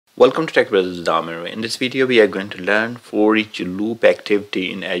Welcome to TechbrothersIT. In this video, we are going to learn ForEach loop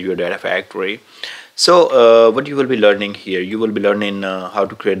activity in Azure Data Factory. So, what you will be learning here, you will be learning how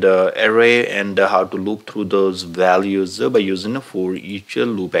to create the array and how to loop through those values by using a ForEach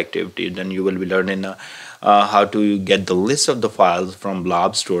loop activity. Then you will be learning how to get the list of the files from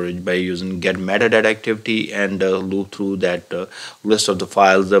blob storage by using get metadata activity and loop through that list of the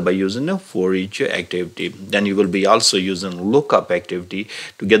files by using a ForEach activity. Then you will be also using lookup activity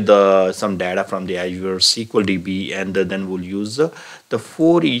to get some data from the Azure SQL DB, and then we'll use the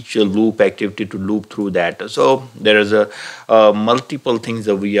ForEach loop activity to loop through that. So there is multiple things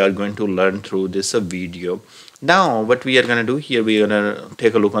that we are going to learn through this video. Now what we are going to do here, we are going to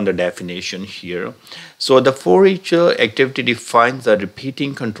take a look on the definition here. So the ForEach activity defines a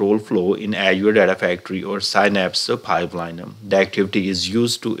repeating control flow in Azure Data Factory or Synapse pipeline. The activity is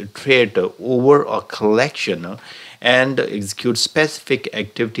used to iterate over a collection and execute specific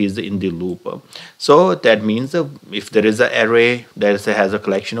activities in the loop. So that means if there is an array that has a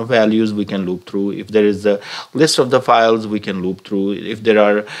collection of values, we can loop through. If there is a list of the files, we can loop through. If there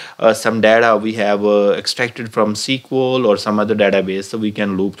are some data we have extracted from SQL or some other database, so we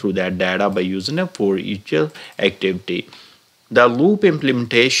can loop through that data by using a ForEach activity. The loop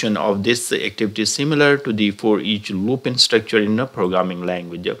implementation of this activity is similar to the ForEach looping structure in a programming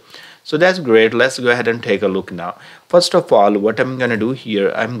language. So that's great. Let's go ahead and take a look now. First of all, what I'm going to do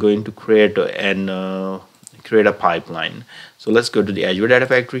here, I'm going to create a pipeline. So let's go to the Azure Data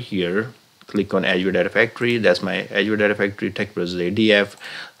Factory here. Click on Azure Data Factory. That's my Azure Data Factory TechbrothersIT.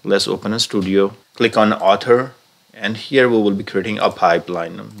 Let's open a studio. Click on author, and here we will be creating a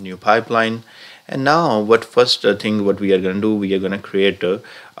pipeline, new pipeline. And now what we are going to do, we are going to create a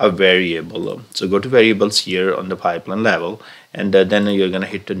variable. So go to variables here on the pipeline level, and then you're going to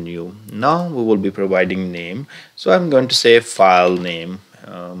hit a new. Now we will be providing name. So I'm going to say file name,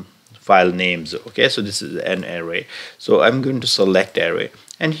 file names. Okay, so this is an array. So I'm going to select array,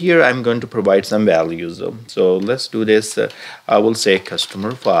 and here I'm going to provide some values. So let's do this. I will say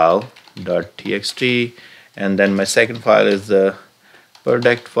customer file.txt, and then my second file is the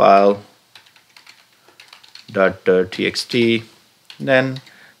product file.txt. Then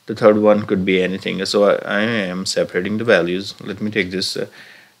the third one could be anything. So I am separating the values. Let me take this,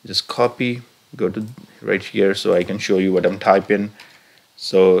 just copy, go to right here so I can show you what I'm typing.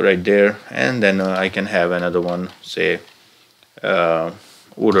 So right there, and then I can have another one, say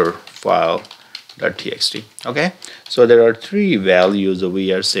order file.txt. Okay, so there are three values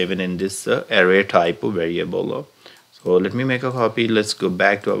we are saving in this array type of variable. So let me make a copy. Let's go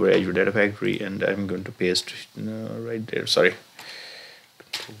back to our Azure Data Factory, and I'm going to paste right there. Sorry.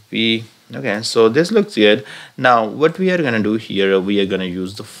 V. Okay, so this looks good. Now what we are going to do here, we are going to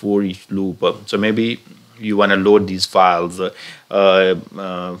use the ForEach loop. So maybe you want to load these files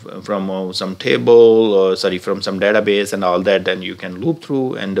from some table, or from some database and all that, then you can loop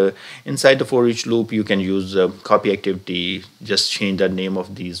through, and inside the ForEach loop you can use copy activity, just change the name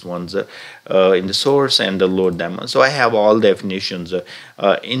of these ones in the source and load them. So I have all definitions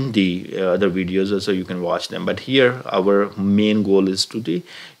in the other videos, so you can watch them, but here our main goal is to be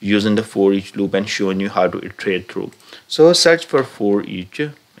using the ForEach loop and showing you how to iterate through. So search for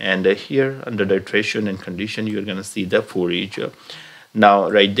ForEach, and here under the iteration and condition you're going to see the ForEach. Now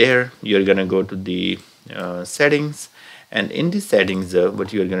right there you're going to go to the settings, and in the settings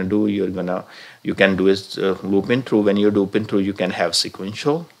what you're going to do, you can do is looping through. When you're looping through, you can have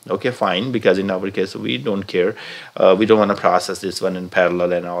sequential. Okay, fine, because in our case we don't care, we don't want to process this one in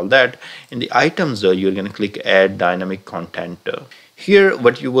parallel and all that. In the items you're going to click add dynamic content. Here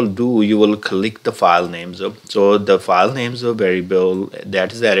what you will do, you will click the file names. So the file names of variable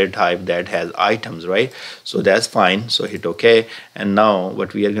that is array type that has items, right? So that's fine. So hit OK. And now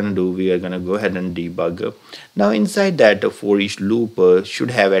what we are going to do, we are going to go ahead and debug. Now inside that ForEach loop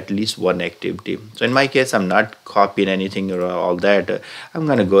should have at least one activity. So in my case, I'm not copying anything or all that. I'm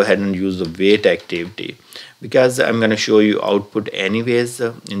going to go ahead and use the wait activity, because I'm going to show you output anyways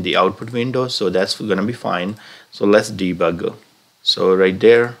in the output window. So that's going to be fine. So let's debug. So right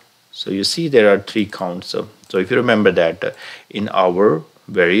there, so you see there are three counts. So if you remember that in our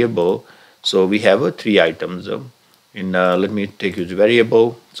variable, so we have three items. Let me take you to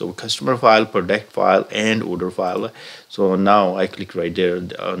variable. So customer file, product file, and order file. So now I click right there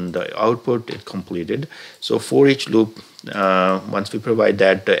on the output, it completed. So for each loop, once we provide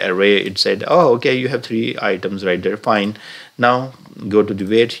that array, it said, oh, okay, you have three items right there, fine. Now go to the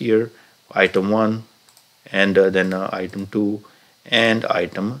wait here, item 1, and then item 2 and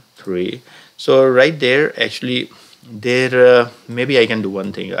item 3. So right there, actually there maybe I can do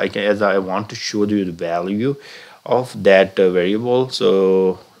one thing. As I want to show you the value of that variable.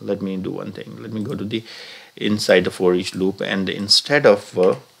 So let me do one thing. Let me go to the inside the for each loop, and instead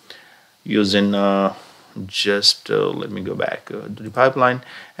of using let me go back to the pipeline,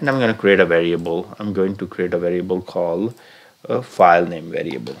 and I'm going to create a variable. I'm going to create a variable called a file name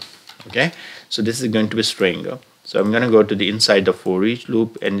variable. Okay, so this is going to be string. So I'm going to go to the inside the for each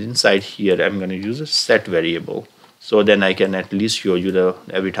loop, and inside here I'm going to use a set variable. So then I can at least show you the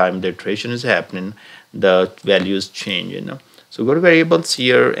every time the iteration is happening, the values change. So go to variables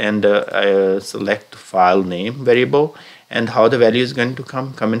here and select file name variable, and how the value is going to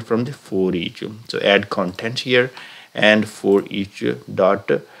come in from the for each. So add content here and for each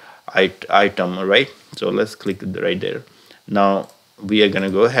dot item, right? So let's click right there. Now we are going to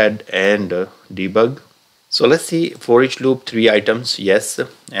go ahead and debug. So let's see, for each loop 3 items, yes.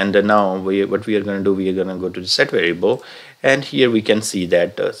 And now what we are going to do, we are going to go to the set variable, and here we can see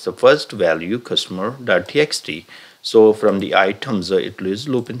that the first value customer.txt. So from the items it is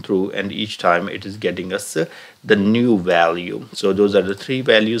looping through, and each time it is getting us the new value. So those are the 3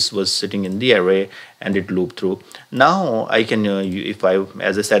 values was sitting in the array, and it looped through. Now I can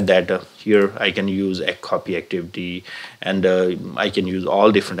as I said that here I can use a copy activity, and I can use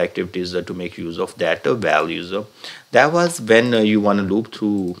all different activities to make use of that values. That was when you want to loop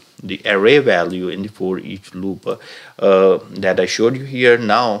through the array value in the for each loop that I showed you here.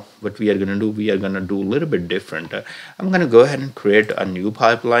 Now what we are going to do, we are going to do a little bit different. I'm going to go ahead and create a new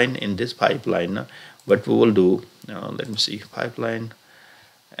pipeline. In this pipeline, what we will do, let me see, pipeline,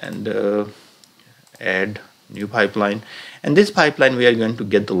 and add new pipeline. And this pipeline, we are going to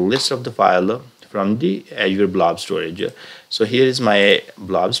get the list of the file from the Azure blob storage. So here is my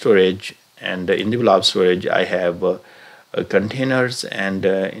blob storage, and in the blob storage I have containers, and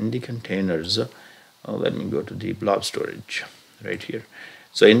in the containers, let me go to the blob storage right here.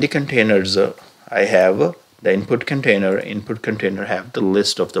 So in the containers I have the input container have the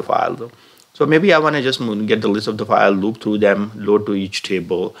list of the files. So maybe I want to just get the list of the file, loop through them, load to each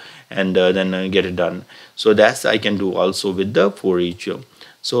table, and then get it done. So that's I can do also with the for each.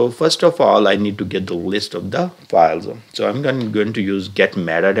 So first of all, I need to get the list of the files. So I'm going to use get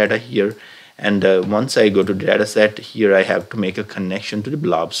metadata here, and once I go to dataset, here I have to make a connection to the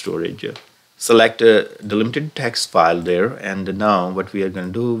blob storage. Select the limited text file there, and now what we are going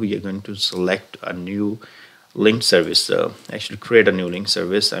to do, we are going to select a new link service. Actually create a new link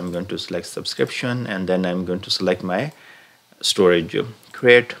service. I'm going to select subscription, and then I'm going to select my storage.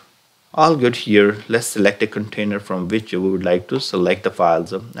 Create. All good here. Let's select a container from which we would like to select the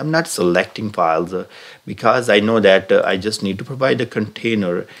files. I'm not selecting files because I know that I just need to provide a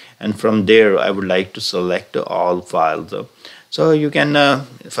container, and from there I would like to select all files. So you can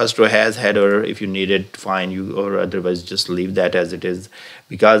first row has header, if you need it, fine, you, or otherwise just leave that as it is,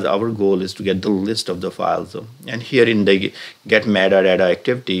 because our goal is to get the list of the files. And here in the get metadata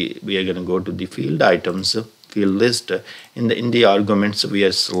activity, we are going to go to the field items, field list. In the arguments we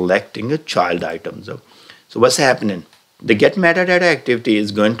are selecting a child items. So what's happening? The get metadata activity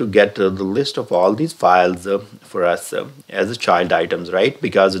is going to get the list of all these files for us as a child items, right?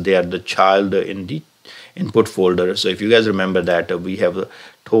 Because they are the child in the input folder. So if you guys remember that we have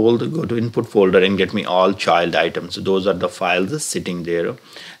told go to input folder and get me all child items. So those are the files sitting there.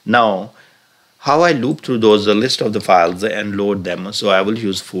 Now how I loop through those list of the files and load them. So I will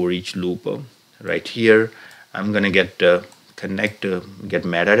use for each loop right here. I'm going to get connect get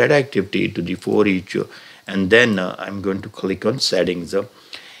metadata activity to the for each, and then I'm going to click on settings.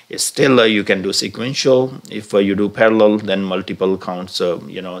 Still you can do sequential. If you do parallel, then multiple counts,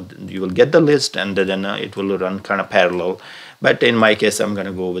 you will get the list, and then it will run kind of parallel. But in my case, I'm going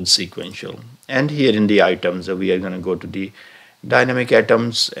to go with sequential. And here in the items, we are going to go to the dynamic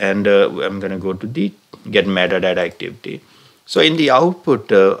items, and I'm going to go to the get metadata activity. So in the output,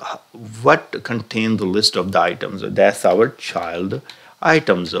 what contains the list of the items? That's our child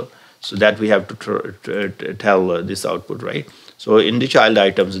items. So that we have to tell this output, right? So in the child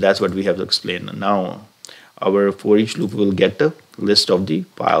items, that's what we have to explain. Now our for each loop will get the list of the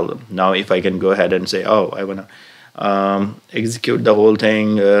file. Now if I can go ahead and say, oh, I want to execute the whole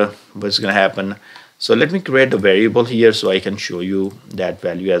thing, what's going to happen? So let me create a variable here so I can show you that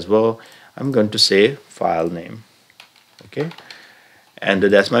value as well. I'm going to say file name. Okay, and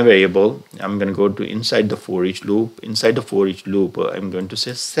that's my variable. I'm going to go to inside the for each loop. Inside the for each loop, I'm going to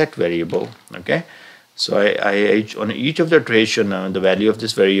say set variable. Okay, so I on each of the iteration, the value of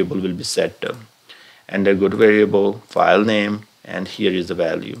this variable will be set, and I go to variable file name, and here is the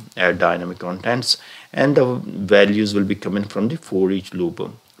value, add dynamic contents, and the values will be coming from the for each loop,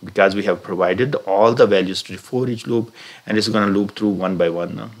 because we have provided all the values to the for each loop, and it's going to loop through one by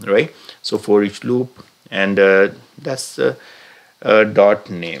one, right? So for each loop, and that's dot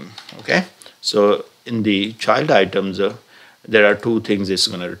name. Okay, so in the child items there are two things it's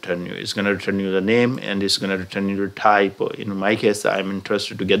going to return you. It's going to return you the name, and it's going to return you the type. In my case, I'm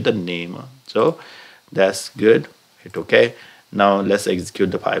interested to get the name, so that's good. Hit OK. Now let's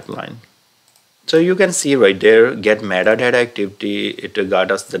execute the pipeline. So you can see right there, get metadata activity, it got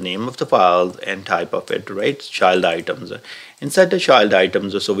us the name of the file and type of it, right? Child items. Inside the child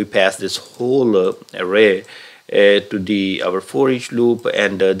items, so we pass this whole array to the our for each loop,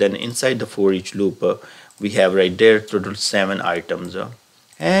 and then inside the for each loop we have right there total 7 items,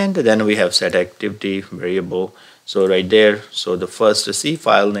 and then we have set activity variable. So right there, so the first C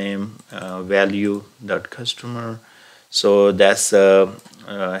file name value dot customer, so that's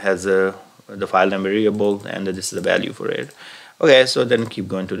has the file name variable, and this is the value for it. Okay, so then keep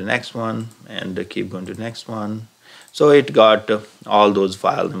going to the next one, and keep going to the next one. So it got all those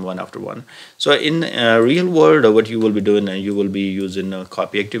files one after one. So in real world, what you will be doing, you will be using a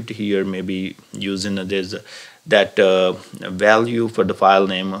copy activity here, maybe using this that value for the file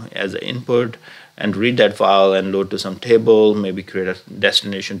name as an input, and read that file and load to some table, maybe create a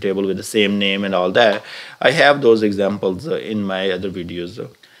destination table with the same name and all that. I have those examples in my other videos.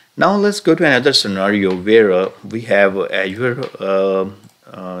 Now let's go to another scenario where we have Azure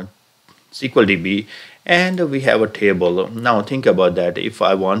SQL DB, and we have a table. Now think about that. If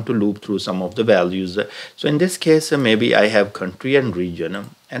I want to loop through some of the values, so in this case maybe I have country and region,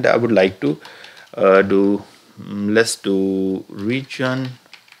 and I would like to let's do region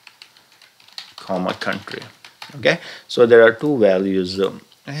comma country. Okay, so there are two values,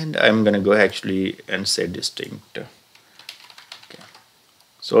 and I'm gonna go actually and say distinct.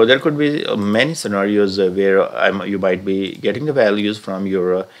 So there could be many scenarios where you might be getting the values from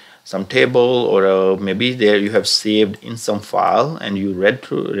your some table, or maybe there you have saved in some file and you read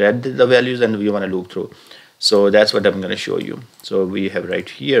the values and you want to loop through. So that's what I'm going to show you. So we have right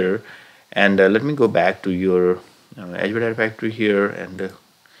here, and let me go back to your Azure Data Factory here and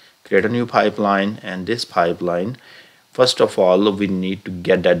create a new pipeline. And this pipeline, first of all, we need to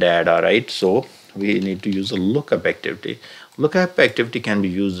get the data, right? So we need to use a lookup activity. Lookup activity can be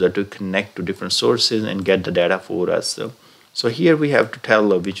used to connect to different sources and get the data for us. So here we have to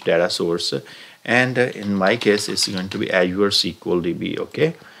tell which data source, and in my case it's going to be Azure SQL DB.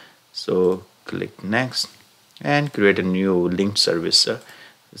 Okay, so click next and create a new linked service.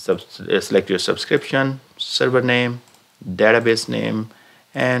 Select your subscription, server name, database name,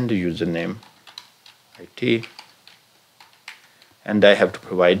 and username IT, and I have to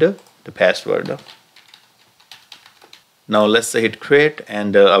provide the password. Now let's hit create,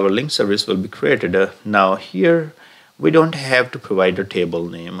 and our link service will be created. Now here we don't have to provide a table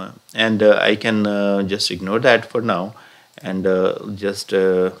name, and I can just ignore that for now, and just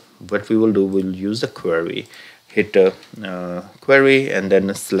what we will do, we'll use the query. Hit query and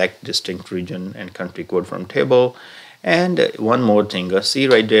then select distinct region and country code from table. And one more thing, see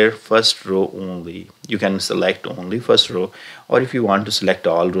right there, first row only. You can select only first row, or if you want to select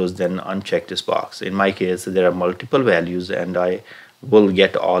all rows, then uncheck this box. In my case there are multiple values and I will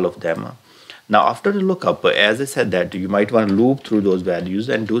get all of them. Now after the lookup, as I said, that you might want to loop through those values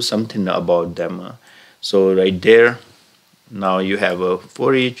and do something about them. So right there, now you have a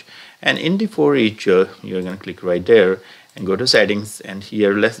for each, and in the for each you're going to click right there and go to settings, and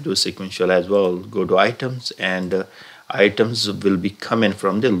here let's do sequential as well. Go to items, and items will be coming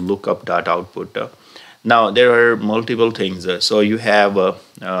from the lookup.output. Now there are multiple things. So you have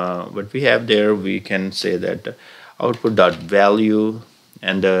what we have there, we can say that output.value,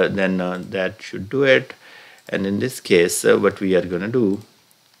 and then that should do it. And in this case what we are going to do,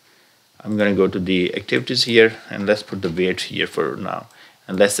 I'm going to go to the activities here, and let's put the weight here for now,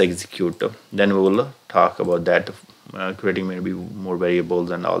 and let's execute. Then we will talk about that, creating maybe more variables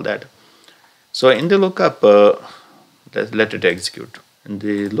and all that. So in the lookup, let's let it execute. And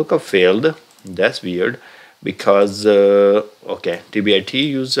the lookup failed. That's weird, because okay, TBIT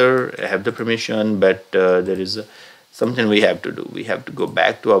user have the permission, but there is something we have to do. We have to go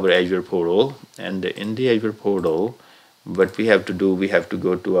back to our Azure portal, and in the Azure portal, what we have to do, we have to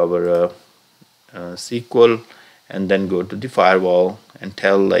go to our SQL, and then go to the firewall and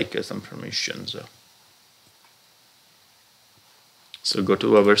tell like some permissions. So go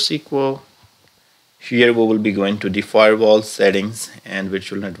to our SQL. Here we will be going to the firewall settings and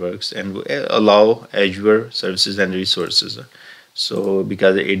virtual networks, and allow Azure services and resources. So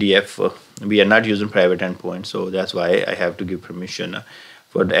because ADF, we are not using private endpoint, so that's why I have to give permission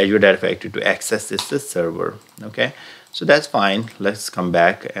for the Azure Data Factory to access this server. Okay, so that's fine. Let's come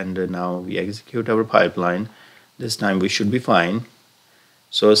back, and now we execute our pipeline. This time we should be fine.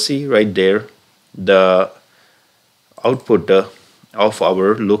 So see right there, the output of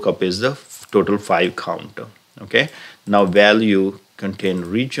our lookup is the total 5 count. Okay, now value contain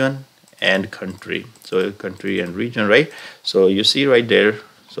region and country, so country and region, right? So you see right there,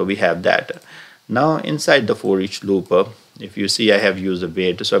 so we have that. Now inside the for each loop, if you see I have used a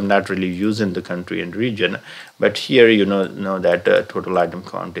wait, so I'm not really using the country and region, but here you know that total item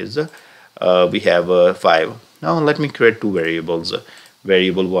count is we have 5. Now let me create two variables.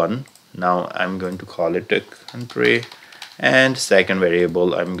 Variable 1, now I'm going to call it a country, and second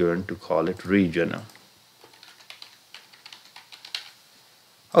variable I'm going to call it region.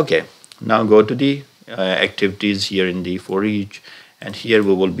 Okay, now go to the activities here in the for each, and here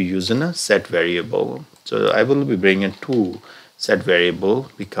we will be using a set variable. So I will be bringing two set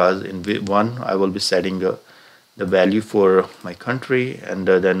variable, because in one I will be setting the value for my country, and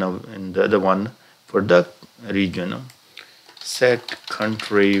then in the other one for the region. Set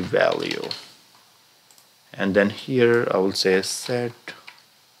country value, and then here I will say set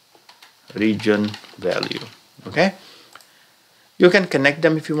region value. Okay, you can connect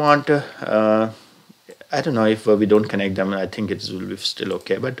them if you want. I don't know if we don't connect them, I think it will be still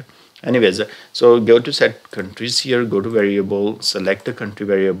okay, but anyways, so go to set countries here, go to variable, select the country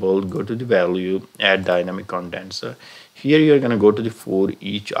variable, go to the value, add dynamic contents. Here you're going to go to the for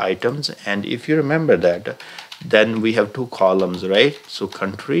each items, and if you remember that, then we have two columns, right? So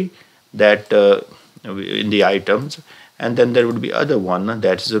country, that in the items, and then there would be other one,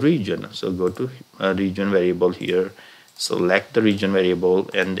 that is a region. So go to region variable here, select the region variable,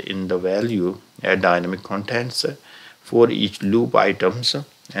 and in the value add dynamic contents for each loop items,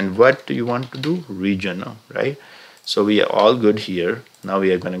 and what do you want to do? Region, right? So we are all good here. Now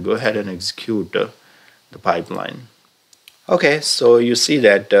we are going to go ahead and execute the pipeline. Okay, so you see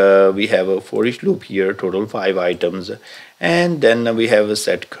that we have a for each loop here, total 5 items, and then we have a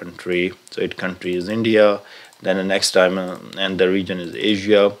set country. So it country is India, then the next time and the region is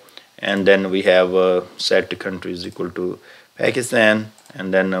Asia, and then we have a set country is equal to Pakistan,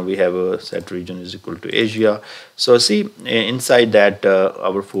 and then we have a set region is equal to Asia. So see, inside that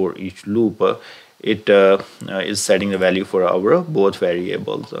our for each loop, it is setting the value for our both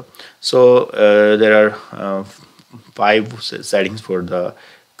variables. So there are 5 settings for the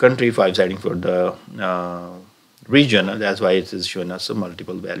country, 5 settings for the region. That's why it is showing us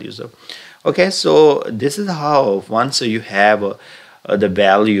multiple values. Okay, so this is how once you have the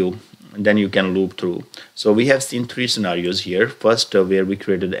value, then you can loop through. So we have seen 3 scenarios here. First, where we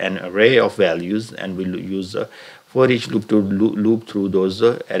created an array of values, and we use for each loop to loop through those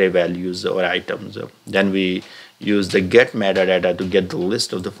array values or items. Then we use the get metadata to get the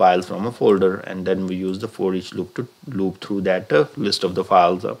list of the files from a folder, and then we use the for each loop to loop through that list of the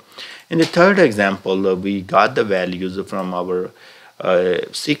files. In the third example, we got the values from our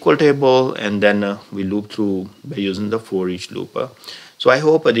SQL table, and then we loop through by using the for each loop. So I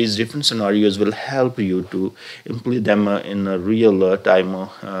hope these different scenarios will help you to implement them in a real time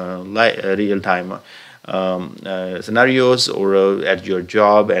scenarios, or at your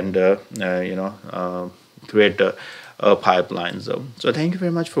job, and create pipelines. So thank you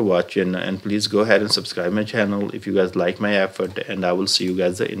very much for watching, and please go ahead and subscribe my channel if you guys like my effort, and I will see you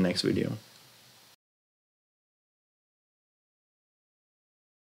guys in next video.